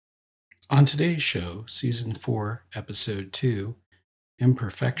On today's show, Season 4, Episode 2,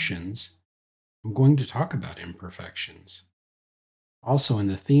 Imperfections, I'm going to talk about imperfections. Also, in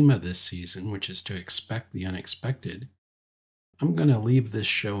the theme of this season, which is to expect the unexpected, I'm going to leave this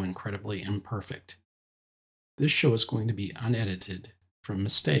show incredibly imperfect. This show is going to be unedited from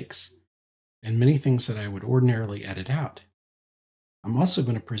mistakes and many things that I would ordinarily edit out. I'm also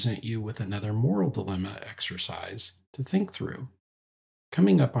going to present you with another moral dilemma exercise to think through.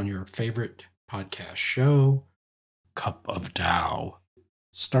 Coming up on your favorite podcast show, Cup of Tao,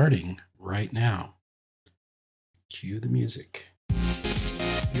 starting right now. Cue the music.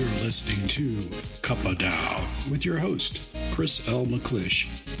 You're listening to Cup of Tao with your host, Chris L.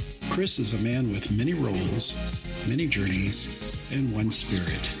 McClish. Chris is a man with many roles, many journeys, and one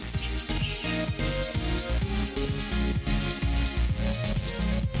spirit.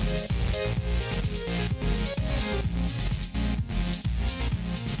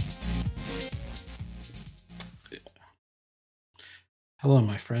 Hello,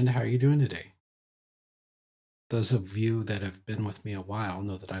 my friend. How are you doing today? Those of you that have been with me a while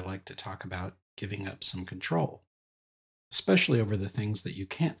know that I like to talk about giving up some control, especially over the things that you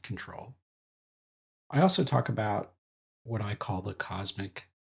can't control. I also talk about what I call the cosmic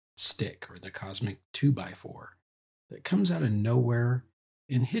stick or the cosmic 2x4 that comes out of nowhere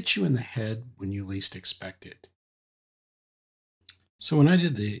and hits you in the head when you least expect it. So when I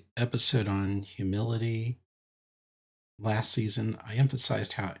did the episode on humility last season, I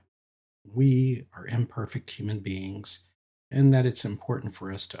emphasized how we are imperfect human beings and that it's important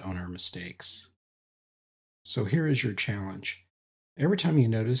for us to own our mistakes. So here is your challenge. Every time you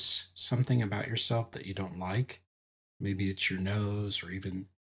notice something about yourself that you don't like, maybe it's your nose or even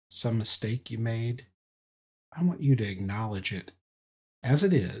some mistake you made, I want you to acknowledge it as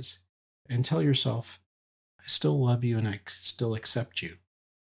it is and tell yourself, I still love you and I still accept you.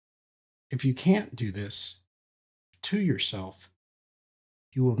 If you can't do this to yourself,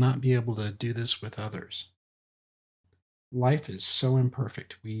 you will not be able to do this with others. Life is so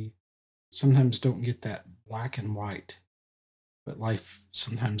imperfect. We sometimes don't get that black and white, but life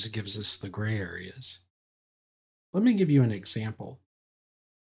sometimes gives us the gray areas. Let me give you an example.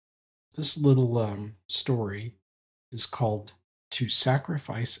 This little story is called To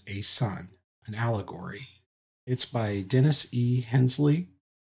Sacrifice a Son, an allegory. It's by Dennis E. Hensley,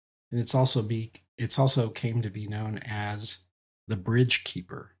 and it's also came to be known as the Bridge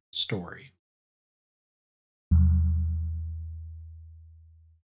Keeper story.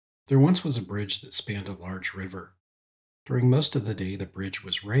 There once was a bridge that spanned a large river. During most of the day, the bridge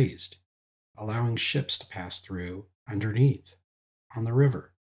was raised, allowing ships to pass through underneath on the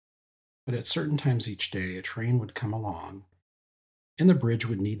river. But at certain times each day, a train would come along, and the bridge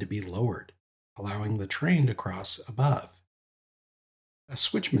would need to be lowered, allowing the train to cross above. A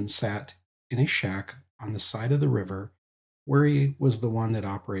switchman sat in a shack on the side of the river where he was the one that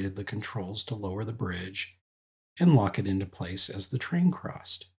operated the controls to lower the bridge and lock it into place as the train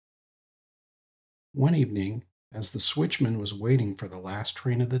crossed. One evening, as the switchman was waiting for the last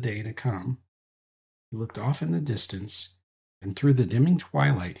train of the day to come, he looked off in the distance, and through the dimming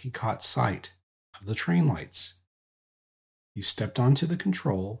twilight he caught sight of the train lights. He stepped onto the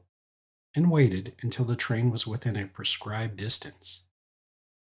control and waited until the train was within a prescribed distance.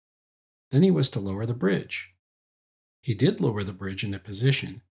 Then he was to lower the bridge. He did lower the bridge into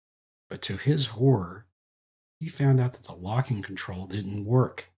position, but to his horror, he found out that the locking control didn't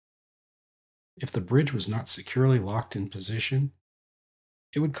work. If the bridge was not securely locked in position,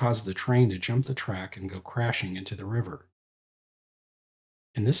 it would cause the train to jump the track and go crashing into the river.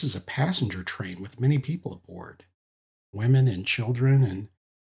 And this is a passenger train with many people aboard, women and children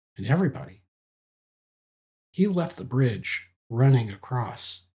and everybody. He left the bridge running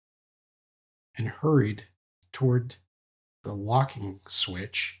across and hurried toward the locking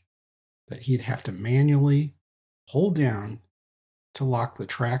switch that he'd have to manually hold down to lock the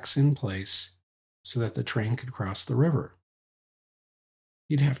tracks in place so that the train could cross the river.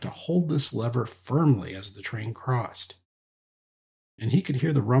 He'd have to hold this lever firmly as the train crossed, and he could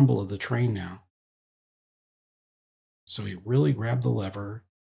hear the rumble of the train now. So he really grabbed the lever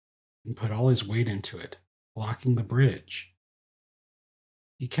and put all his weight into it, locking the bridge.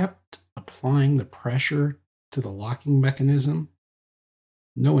 He kept applying the pressure to the locking mechanism,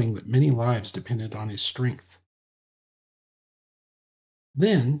 knowing that many lives depended on his strength.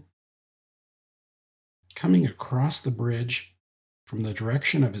 Then, coming across the bridge from the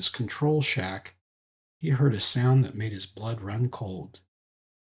direction of his control shack, he heard a sound that made his blood run cold.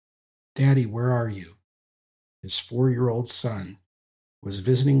 "Daddy, where are you?" His 4-year-old son was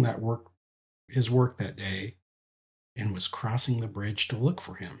visiting his work that day and was crossing the bridge to look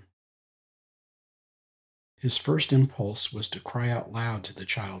for him. His first impulse was to cry out loud to the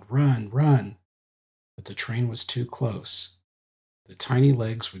child, "Run, run!" But the train was too close. The tiny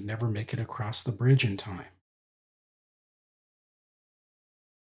legs would never make it across the bridge in time.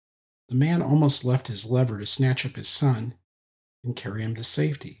 The man almost left his lever to snatch up his son and carry him to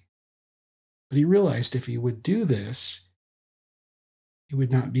safety. But he realized if he would do this, he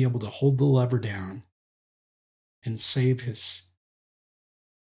would not be able to hold the lever down and save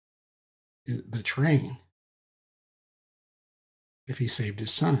the train if he saved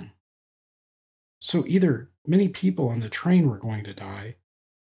his son. So either many people on the train were going to die,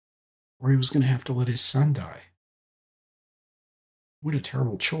 or he was going to have to let his son die. What a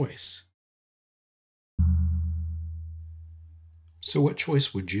terrible choice. So what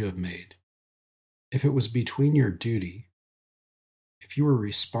choice would you have made? If it was between your duty, if you were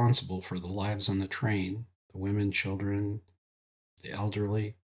responsible for the lives on the train, the women, children, the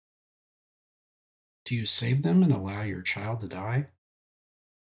elderly, do you save them and allow your child to die?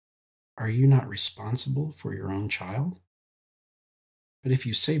 Are you not responsible for your own child? But if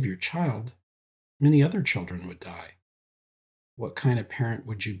you save your child, many other children would die. What kind of parent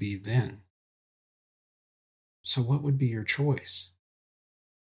would you be then? So what would be your choice?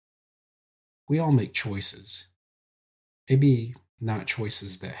 We all make choices. Maybe not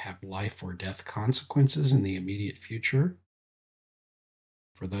choices that have life or death consequences in the immediate future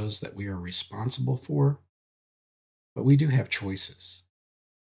for those that we are responsible for, but we do have choices.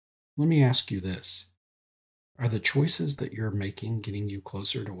 Let me ask you this. Are the choices that you're making getting you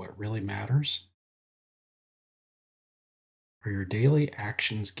closer to what really matters? Are your daily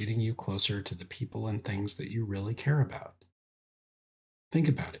actions getting you closer to the people and things that you really care about? Think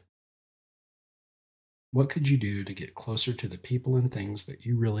about it. What could you do to get closer to the people and things that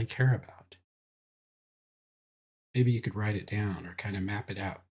you really care about? Maybe you could write it down or kind of map it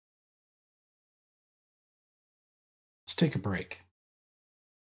out. Let's take a break.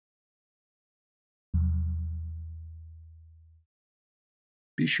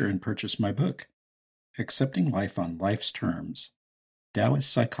 Be sure and purchase my book, Accepting Life on Life's Terms,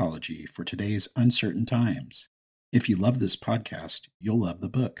 Taoist Psychology for Today's Uncertain Times. If you love this podcast, you'll love the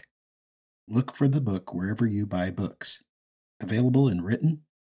book. Look for the book wherever you buy books, available in written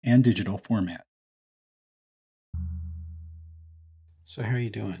and digital format. So how are you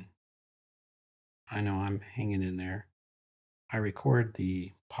doing? I know I'm hanging in there. I record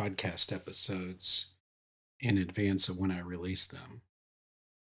the podcast episodes in advance of when I release them.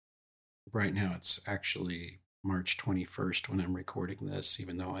 Right now it's actually March 21st when I'm recording this,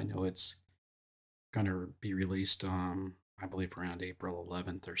 even though I know it's going to be released I believe around April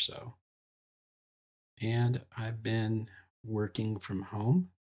 11th or so. And I've been working from home,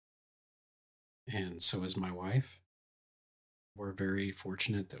 and so is my wife. We're very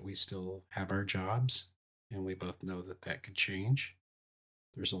fortunate that we still have our jobs, and we both know that that could change.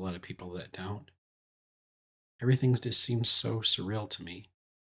 There's a lot of people that don't. Everything just seems so surreal to me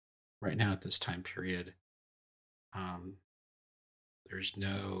right now at this time period. There's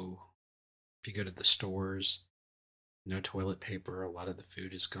if you go to the stores, no toilet paper, a lot of the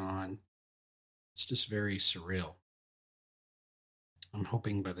food is gone. It's just very surreal. I'm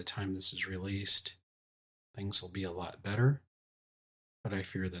hoping by the time this is released, things will be a lot better, but I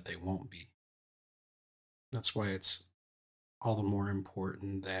fear that they won't be. That's why it's all the more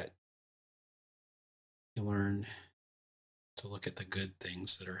important that you learn to look at the good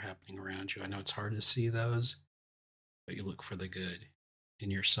things that are happening around you. I know it's hard to see those, but you look for the good in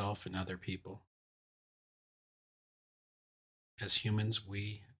yourself and other people. As humans,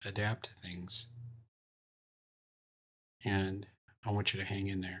 we adapt to things. And I want you to hang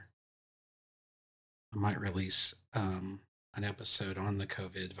in there. I might release an episode on the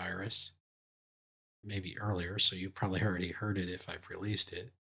COVID virus, maybe earlier, so you probably already heard it if I've released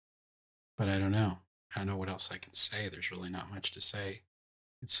it. But I don't know. I don't know what else I can say. There's really not much to say.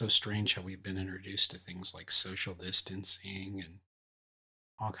 It's so strange how we've been introduced to things like social distancing and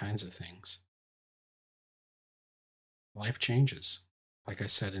all kinds of things. Life changes. Like I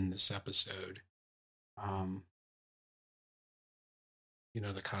said in this episode,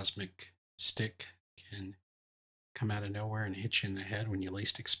 the cosmic stick can come out of nowhere and hit you in the head when you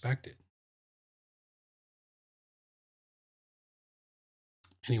least expect it.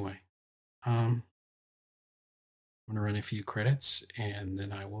 Anyway, I'm going to run a few credits and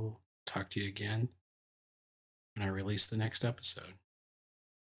then I will talk to you again when I release the next episode.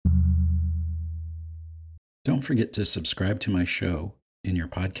 Don't forget to subscribe to my show in your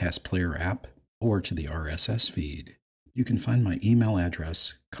podcast player app or to the RSS feed. You can find my email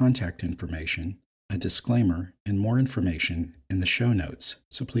address, contact information, a disclaimer, and more information in the show notes,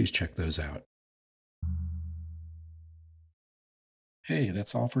 so please check those out. Hey,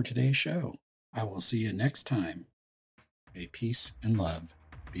 that's all for today's show. I will see you next time. May peace and love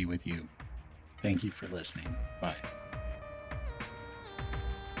be with you. Thank you for listening. Bye.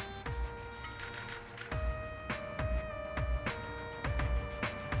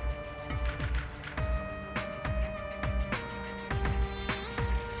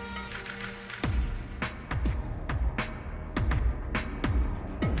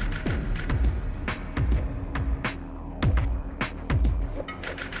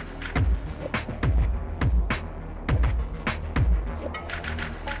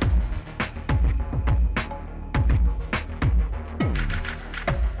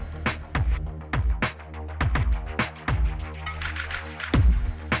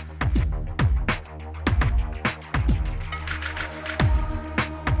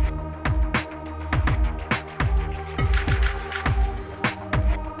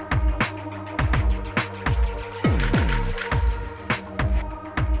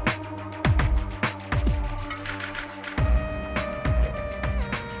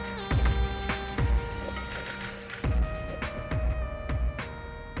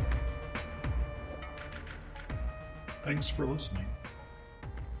 Thanks for listening.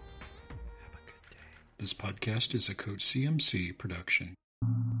 Have a good day. This podcast is a Code CMC production.